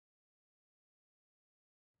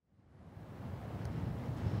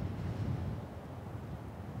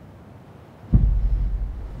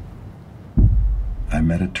I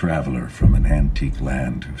met a traveler from an antique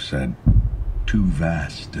land who said, "Two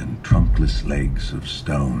vast and trunkless legs of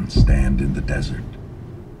stone stand in the desert.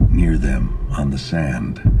 Near them, on the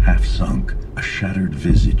sand, half sunk, a shattered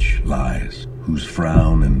visage lies, whose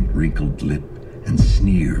frown and wrinkled lip and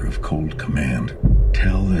sneer of cold command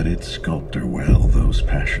tell that its sculptor well those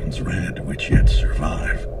passions read which yet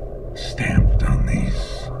survive, stamped on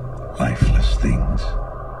these lifeless things.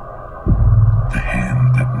 The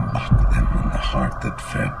hand that mocked them and the heart that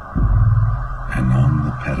fed. And on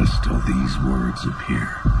the pedestal these words appear.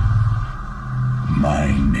 My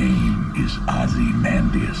name is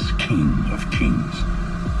Ozymandias, King of Kings.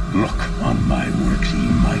 Look on my works, ye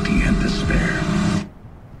mighty, and despair."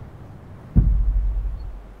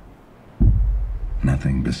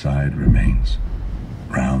 Nothing beside remains.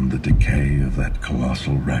 Round the decay of that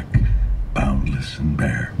colossal wreck, boundless and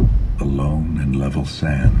bare, the lone and level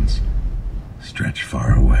sands stretch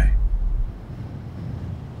far away.